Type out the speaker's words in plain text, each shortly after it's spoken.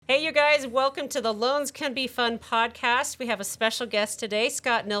you guys. Welcome to the Loans Can Be Fun podcast. We have a special guest today,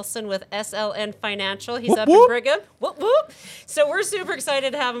 Scott Nilsson with SLN Financial. He's up in Brigham. Whoop, whoop. So we're super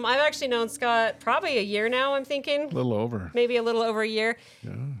excited to have him. I've actually known Scott probably a year now, I'm thinking. A little over. Maybe a little over a year.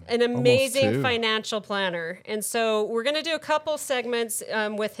 Yeah, an amazing financial planner. And so we're going to do a couple segments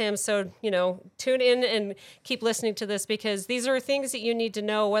with him. So, tune in and keep listening to this because these are things that you need to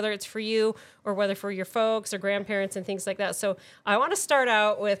know, whether it's for you or whether for your folks or grandparents and things like that. So I want to start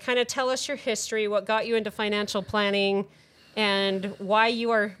out with kind of tell us your history, what got you into financial planning, and why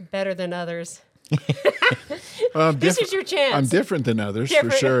you are better than others. This is your chance. I'm different than others, for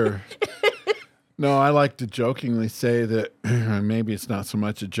sure. No, I like to jokingly say that maybe it's not so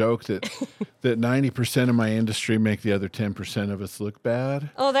much a joke that 90% of my industry make the other 10% of us look bad.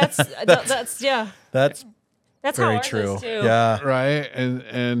 Oh, that's yeah. That's very true. Too. Yeah. Right.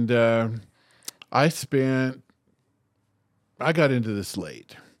 And I got into this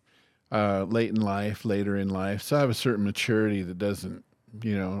later in life. So I have a certain maturity that doesn't,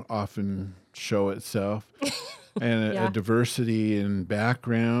 often show itself. And a diversity in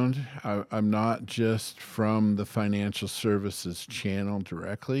background. I'm not just from the financial services channel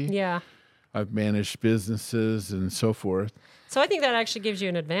directly. Yeah. I've managed businesses and so forth. So I think that actually gives you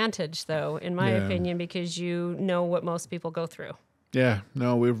an advantage, though, in my opinion, because you know what most people go through. Yeah.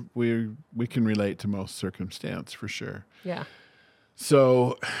 No, we can relate to most circumstance for sure. Yeah.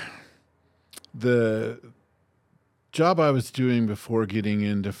 So the job I was doing before getting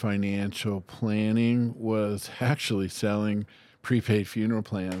into financial planning was actually selling prepaid funeral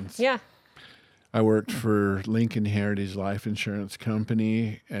plans. Yeah. I worked for Lincoln Heritage Life Insurance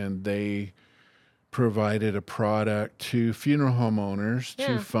Company, and they provided a product to funeral homeowners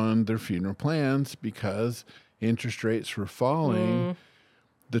to fund their funeral plans because interest rates were falling.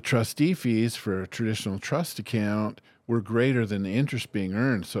 The trustee fees for a traditional trust account were greater than the interest being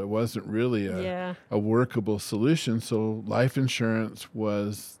earned, so it wasn't really a workable solution. So life insurance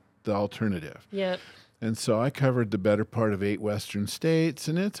was the alternative. Yep. And so I covered the better part of 8 Western states,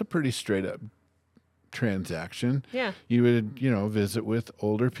 and it's a pretty straight up transaction. Yeah. You would, visit with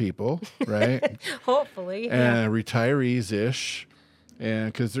older people, right? Hopefully. And retirees-ish,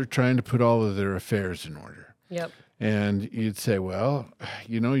 and because they're trying to put all of their affairs in order. Yep. And you'd say, well,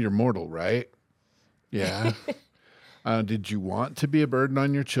 you're mortal, right? Yeah. Did you want to be a burden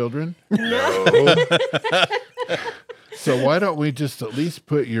on your children? No. So why don't we just at least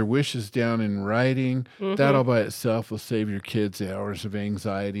put your wishes down in writing? That all by itself will save your kids hours of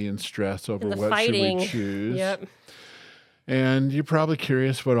anxiety and stress over what should we choose. Yep. And you're probably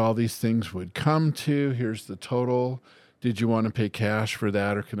curious what all these things would come to. Here's the total. Did you want to pay cash for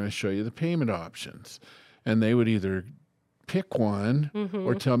that, or can I show you the payment options? And they would either pick one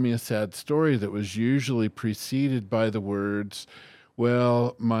or tell me a sad story that was usually preceded by the words,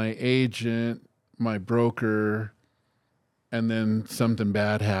 well, my agent, my broker, and then something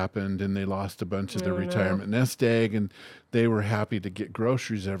bad happened and they lost a bunch of their retirement nest egg, and they were happy to get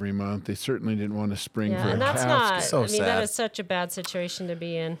groceries every month. They certainly didn't want to spring for a and that's casket. not, that is such a bad situation to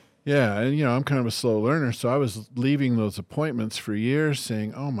be in. Yeah, and I'm kind of a slow learner, so I was leaving those appointments for years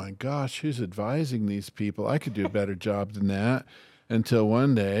saying, oh my gosh, who's advising these people? I could do a better job than that. Until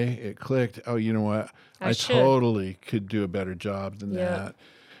one day it clicked, oh, you know what? I totally could do a better job than that.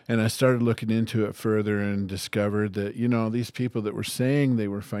 And I started looking into it further and discovered that, these people that were saying they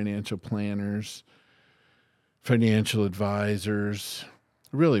were financial planners, financial advisors,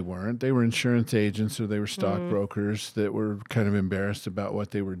 really weren't. They were insurance agents or they were stockbrokers that were kind of embarrassed about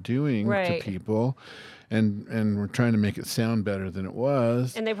what they were doing to people and were trying to make it sound better than it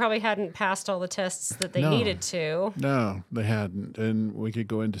was. And they probably hadn't passed all the tests that they needed to. No, they hadn't. And we could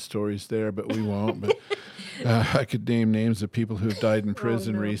go into stories there, but we won't. But I could name names of people who have died in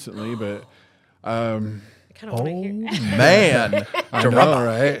prison recently, but I kind of want to hear. Man. I know,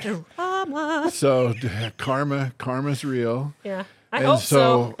 right? So karma's real. Yeah. I hope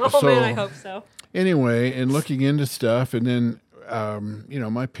so. Man, I hope so. Anyway, and looking into stuff, and then,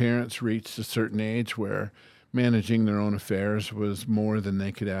 my parents reached a certain age where managing their own affairs was more than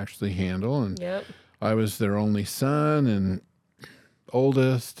they could actually handle. And I was their only son and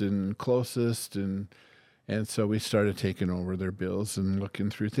oldest and closest, and so we started taking over their bills and looking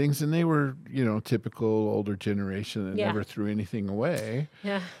through things. And they were, typical older generation that never threw anything away.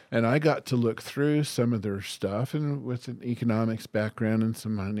 Yeah. And I got to look through some of their stuff, and with an economics background and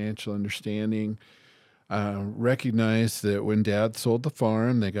some financial understanding, recognized that when Dad sold the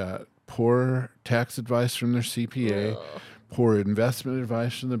farm, they got poor tax advice from their CPA, poor investment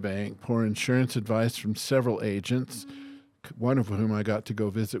advice from the bank, poor insurance advice from several agents, one of whom I got to go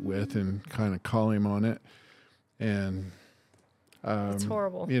visit with and kind of call him on it. And It's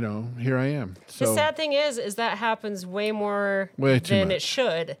horrible. Here I am. So, the sad thing is that happens way more than it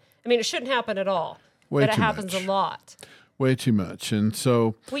should. I mean, it shouldn't happen at all, but it happens a lot. Way too much. And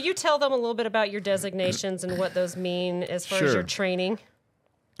so... Will you tell them a little bit about your designations and what those mean as far as your training?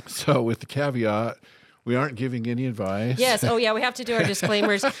 So with the caveat, we aren't giving any advice. Yes. Oh, yeah. We have to do our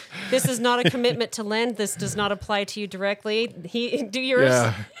disclaimers. This is not a commitment to lend. This does not apply to you directly. Do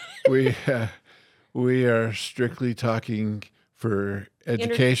yours. Yeah. We are strictly talking for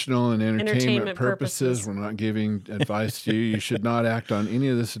educational and entertainment purposes. We're not giving advice to you. You should not act on any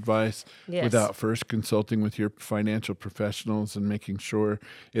of this advice without first consulting with your financial professionals and making sure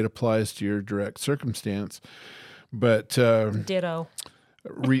it applies to your direct circumstance. But ditto.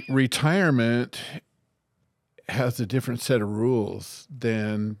 Retirement has a different set of rules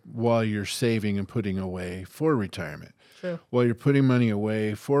than while you're saving and putting away for retirement. True. While you're putting money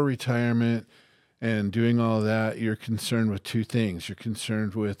away for retirement and doing all of that, you're concerned with two things. You're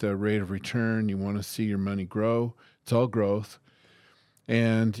concerned with a rate of return. You want to see your money grow. It's all growth.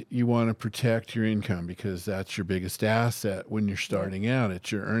 And you want to protect your income because that's your biggest asset when you're starting out.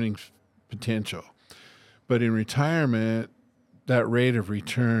 It's your earnings potential. But in retirement, that rate of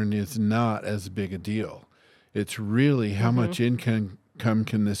return is not as big a deal. It's really how much income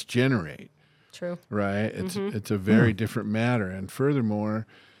can this generate. True. Right? It's a very different matter. And furthermore,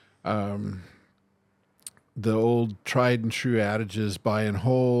 the old tried and true adages, buy and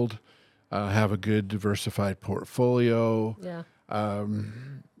hold, have a good diversified portfolio,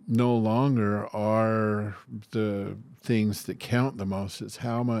 no longer are the things that count the most. It's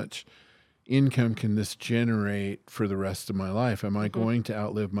how much income can this generate for the rest of my life? Am I going to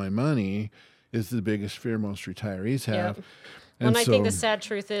outlive my money is the biggest fear most retirees have. Yep. And I think the sad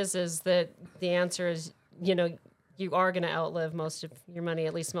truth is that the answer is, you are going to outlive most of your money.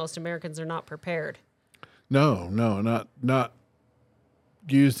 At least most Americans are not prepared. No, not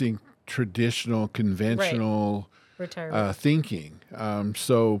using traditional, conventional thinking.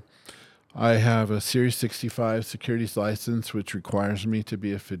 So I have a Series 65 securities license, which requires me to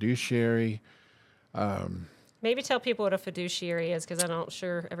be a fiduciary. Maybe tell people what a fiduciary is, because I'm not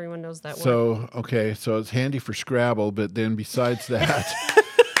sure everyone knows that word. So it's handy for Scrabble, but then besides that,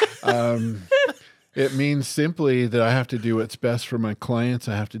 it means simply that I have to do what's best for my clients.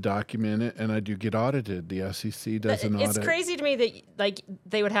 I have to document it, and I do get audited. The SEC does an audit. It's crazy to me that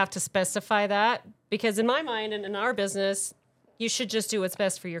they would have to specify that, because in my mind and in our business, you should just do what's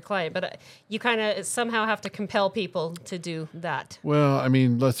best for your client. But you kind of somehow have to compel people to do that. Well, I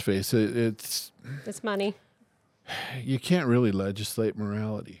mean, let's face it, it's money. You can't really legislate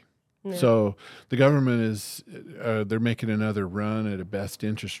morality. No. So the government is, they're making another run at a best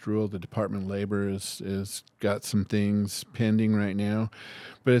interest rule. The Department of Labor is got some things pending right now.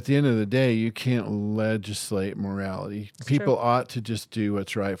 But at the end of the day, you can't legislate morality. People ought to just do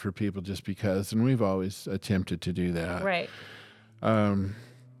what's right for people just because, and we've always attempted to do that. Right. And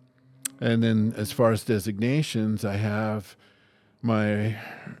then as far as designations, I have my,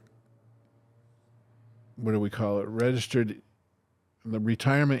 what do we call it? The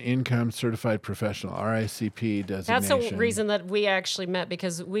Retirement Income Certified Professional, RICP designation. That's the reason that we actually met,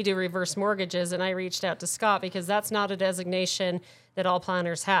 because we do reverse mortgages, and I reached out to Scott because that's not a designation that all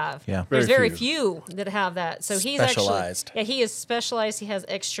planners have. Yeah. There's very few that have that. So he's specialized. He is specialized. He has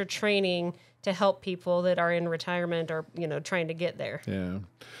extra training to help people that are in retirement or, trying to get there. Yeah.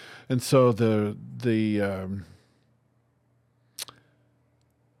 And so the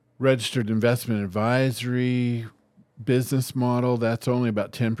registered investment advisory business model, that's only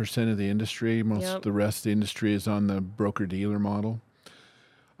about 10% of the industry. Most of the rest of the industry is on the broker-dealer model.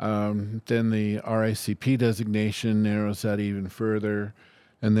 Then the RICP designation narrows that even further.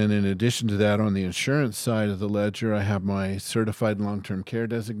 And then in addition to that, on the insurance side of the ledger, I have my certified long-term care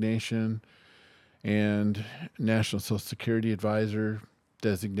designation and National Social Security Advisor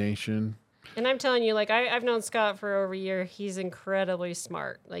designation. And I'm telling you, I've known Scott for over a year. He's incredibly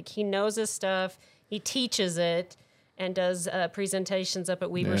smart. He knows his stuff. He teaches it and does presentations up at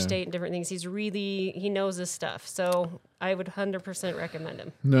Weber State and different things. He knows his stuff. So I would 100% recommend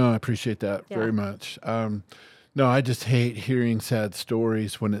him. No, I appreciate that very much. No, I just hate hearing sad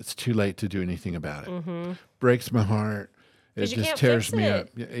stories when it's too late to do anything about it. Mm-hmm. Breaks my heart. It just tears me up.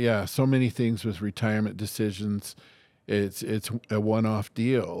 Yeah, so many things with retirement decisions. It's a one-off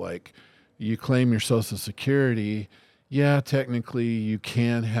deal. You claim your Social Security. Yeah, technically you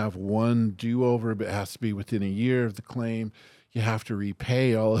can have one do-over, but it has to be within a year of the claim. You have to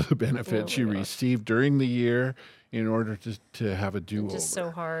repay all of the benefits you received during the year in order to have a do-over. It's just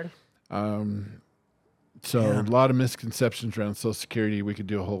so hard. A lot of misconceptions around Social Security. We could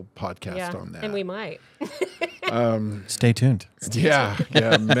do a whole podcast on that. And we might. Stay tuned. Yeah.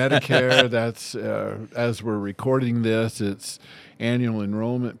 Medicare, that's, as we're recording this, it's annual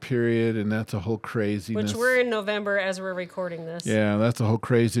enrollment period, and that's a whole craziness. Which we're in November as we're recording this. Yeah, that's a whole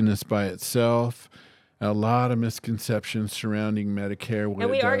craziness by itself. A lot of misconceptions surrounding Medicare. And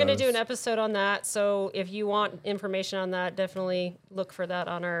we are going to do an episode on that. So if you want information on that, definitely look for that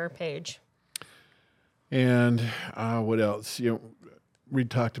on our page. And what else? We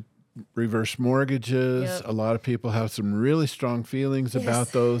talked reverse mortgages. Yep. A lot of people have some really strong feelings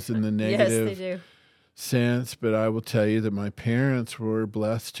about those in the negative Yes, they do. sense. But I will tell you that my parents were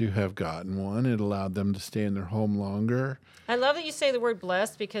blessed to have gotten one. It allowed them to stay in their home longer. I love that you say the word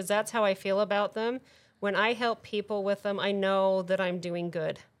blessed because that's how I feel about them. When I help people with them, I know that I'm doing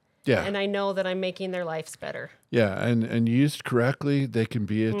good. Yeah. And I know that I'm making their lives better. Yeah, and used correctly, they can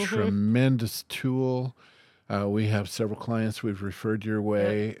be a tremendous tool. We have several clients we've referred your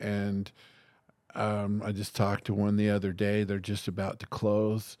way, and I just talked to one the other day. They're just about to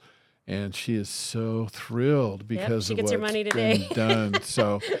close, and she is so thrilled because she of gets what's her money today. been done.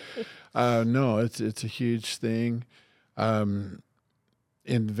 So, no, it's a huge thing.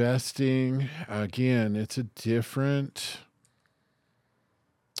 Investing, again, it's a different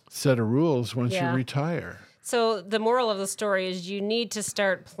set of rules once you retire. So the moral of the story is you need to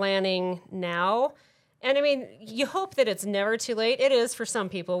start planning now. And I mean, you hope that it's never too late. It is for some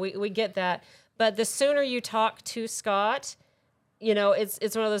people. We get that. But the sooner you talk to Scott,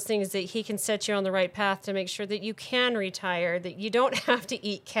 it's one of those things that he can set you on the right path to make sure that you can retire, that you don't have to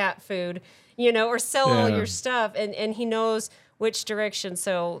eat cat food, or sell all your stuff. And he knows which direction.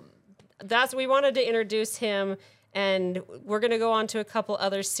 So we wanted to introduce him, and we're going to go on to a couple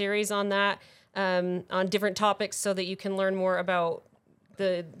other series on that, on different topics so that you can learn more about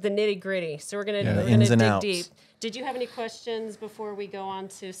the nitty gritty. So we're going to dig deep. Did you have any questions before we go on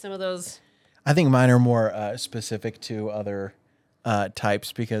to some of those? I think mine are more specific to other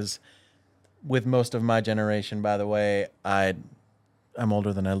types because with most of my generation, by the way, I'm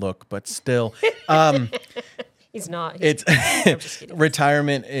older than I look, but still, he's not.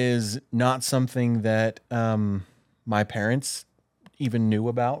 Retirement is not something that my parents even knew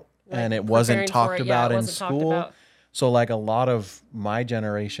about, and it wasn't talked about in school. So like a lot of my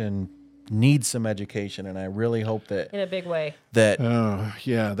generation needs some education, and I really hope that in a big way that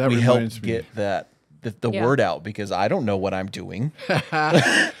that we help reminds me. get the word out because I don't know what I'm doing.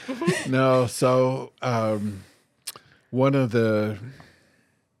 No, so one of the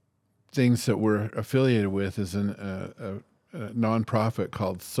things that we're affiliated with is a nonprofit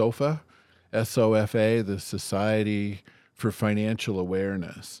called SOFA, SOFA, the Society for Financial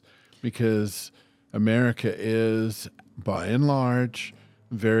Awareness, because America is, by and large,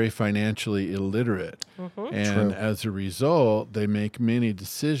 very financially illiterate. And as a result, they make many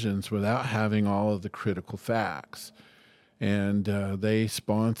decisions without having all of the critical facts. And they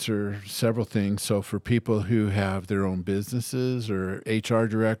sponsor several things. So for people who have their own businesses or HR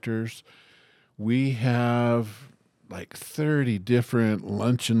directors, we have like 30 different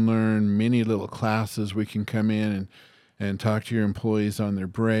lunch and learn mini little classes we can come in and talk to your employees on their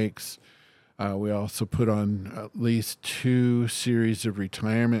breaks. We also put on at least 2 series of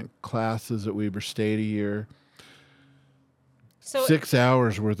retirement classes at Weber State a year. So 6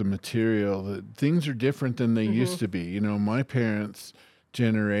 hours worth of material. Things are different than they used to be. My parents'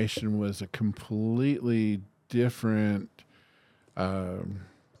 generation was a completely different plan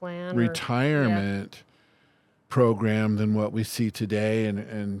retirement program than what we see today,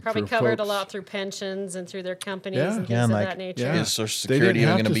 and probably covered a lot through pensions and through their companies and things of that nature. Is Social Security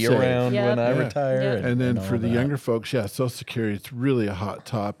going to be around when I retire? And then for the younger folks, Social Security, it's really a hot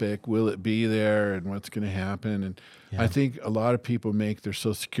topic. Will it be there, and what's going to happen? And I think a lot of people make their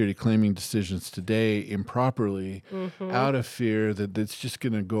Social Security claiming decisions today improperly out of fear that it's just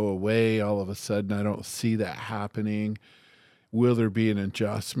going to go away all of a sudden. I don't see that happening. Will there be an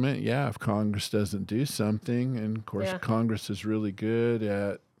adjustment? Yeah, if Congress doesn't do something. And, of course, Congress is really good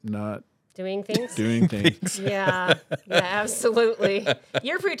at not doing things. Yeah, absolutely.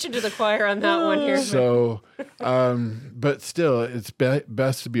 You're preaching to the choir on that one here. So, but still, it's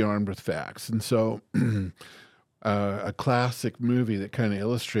best to be armed with facts. And so a classic movie that kind of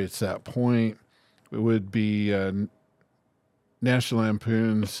illustrates that point would be National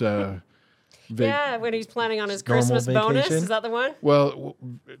Lampoon's... when he's planning on his Christmas bonus. Is that the one? Well,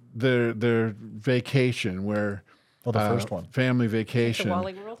 their vacation where the first one, family vacation.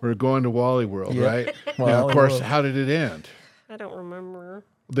 Wally World? We're going to Wally World, right? Now, of course, how did it end? I don't remember.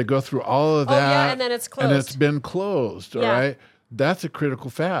 They go through all of that. And then it's closed. And it's been closed, all right? That's a critical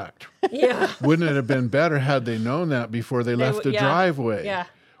fact. Yeah. Wouldn't it have been better had they known that before they left the driveway? Yeah.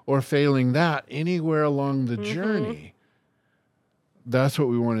 or failing that, anywhere along the journey. That's what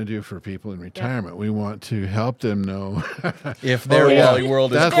we want to do for people in retirement. We want to help them know if their Wally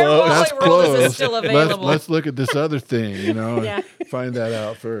World is closed. That's closed. Is still available. Let's look at this other thing, find that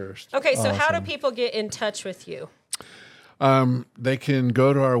out first. Okay, so how do people get in touch with you? They can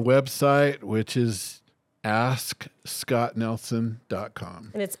go to our website, which is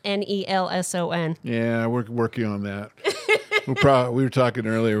AskScottNelson.com. And it's Nelson. Yeah, we're working on that. We were talking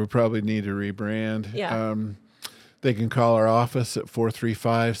earlier, we probably need to rebrand. Yeah. They can call our office at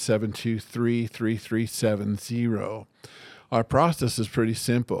 435-723-3370. Our process is pretty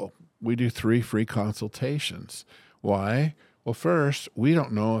simple. We do 3 free consultations. Why? Well, first, we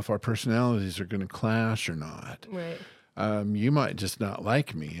don't know if our personalities are going to clash or not. Right. You might just not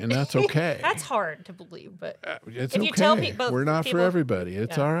like me, and that's okay. That's hard to believe, but it's if okay. You tell people, we're not for everybody.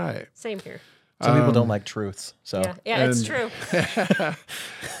 It's all right. Same here. Some people don't like truths. So yeah, it's true.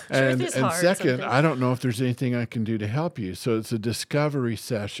 and is hard second, sometimes. I don't know if there's anything I can do to help you. So it's a discovery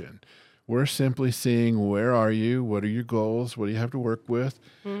session. We're simply seeing, where are you? What are your goals? What do you have to work with?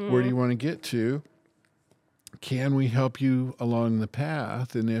 Where do you want to get to? Can we help you along the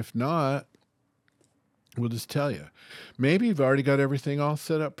path? And if not, we'll just tell you. Maybe you've already got everything all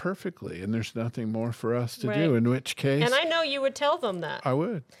set up perfectly and there's nothing more for us to do, in which case... And I know you would tell them that. I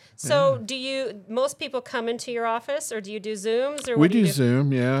would. So most people come into your office, or do you do Zooms? Or we do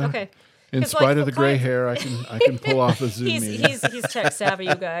Zoom, yeah. Okay. In spite of the gray hair, I can pull off a Zoom meeting. He's tech savvy,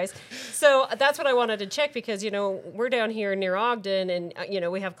 you guys. So that's what I wanted to check, because, we're down here near Ogden, and,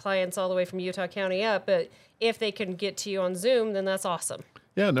 we have clients all the way from Utah County up, but if they can get to you on Zoom, then that's awesome.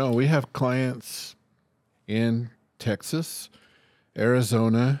 Yeah, no, we have clients in Texas,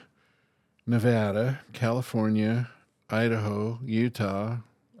 Arizona, Nevada, California, Idaho, Utah,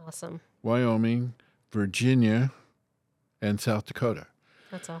 awesome, Wyoming, Virginia, and South Dakota.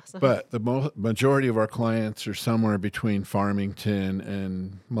 That's awesome. But the majority of our clients are somewhere between Farmington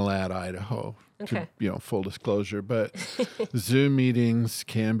and Malad, Idaho. Okay. To, full disclosure. But Zoom meetings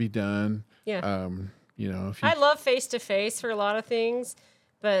can be done. Yeah. I love face-to-face for a lot of things,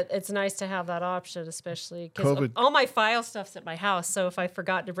 but it's nice to have that option, especially because all my file stuff's at my house. So if I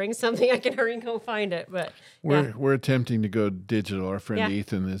forgot to bring something, I can hurry and go find it. But we're attempting to go digital. Our friend Yeah.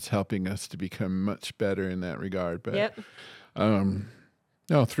 Ethan is helping us to become much better in that regard. But Yep.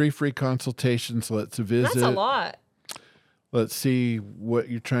 no, 3 free consultations. Let's visit. That's a lot. Let's see what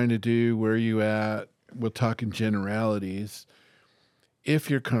you're trying to do, where you at. We'll talk in generalities.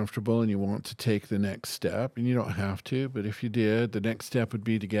 If you're comfortable and you want to take the next step, and you don't have to, but if you did, the next step would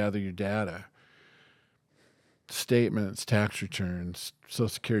be to gather your data. Statements, tax returns, Social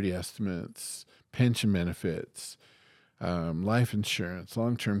Security estimates, pension benefits, life insurance,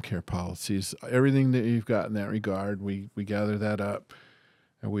 long-term care policies, everything that you've got in that regard, we gather that up.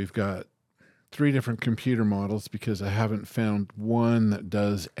 And we've got 3 different computer models, because I haven't found one that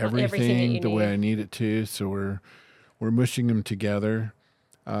does everything the way I need it to. So we're mushing them together.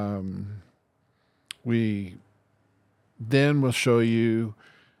 We then will show you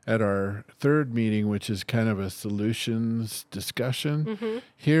at our 3rd meeting, which is kind of a solutions discussion.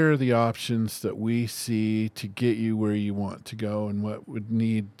 Here are the options that we see to get you where you want to go and what would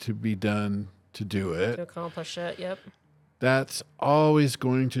need to be done to do it. To accomplish it, yep. That's always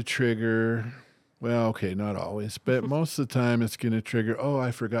going to trigger, well, okay, not always, but most of the time it's going to trigger,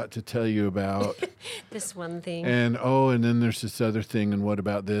 I forgot to tell you about this one thing. And and then there's this other thing, and what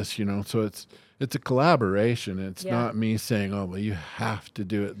about this, So it's a collaboration. It's not me saying, well, you have to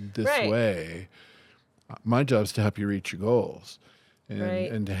do it this way. My job is to help you reach your goals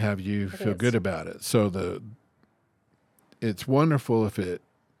and to have you feel good about it. So it's wonderful if it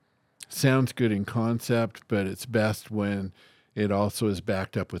sounds good in concept, but it's best when it also is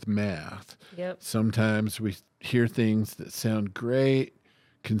backed up with math. Yep. Sometimes we hear things that sound great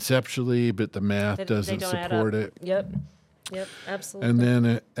conceptually, but the math doesn't support it. Yep, absolutely. And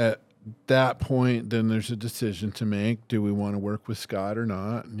then at that point, then there's a decision to make. Do we want to work with Scott or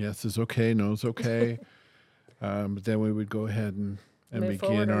not? And yes is okay, no is okay. But then we would go ahead and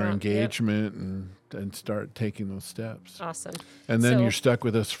begin our engagement and start taking those steps. Awesome. And then you're stuck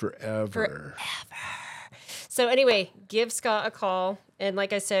with us forever. So anyway, give Scott a call. And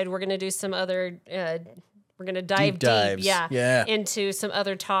like I said, we're going to do some other, we're going to dive deep into some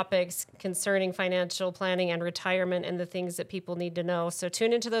other topics concerning financial planning and retirement and the things that people need to know. So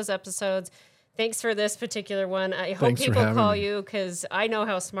tune into those episodes. Thanks for this particular one. I hope people call you, because I know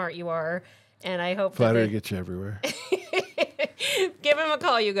how smart you are. And I hope flattery gets you everywhere. Give him a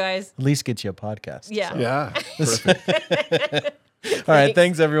call, you guys. At least get you a podcast. Yeah. Yeah. Perfect. All right.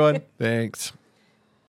 Thanks, everyone. Thanks.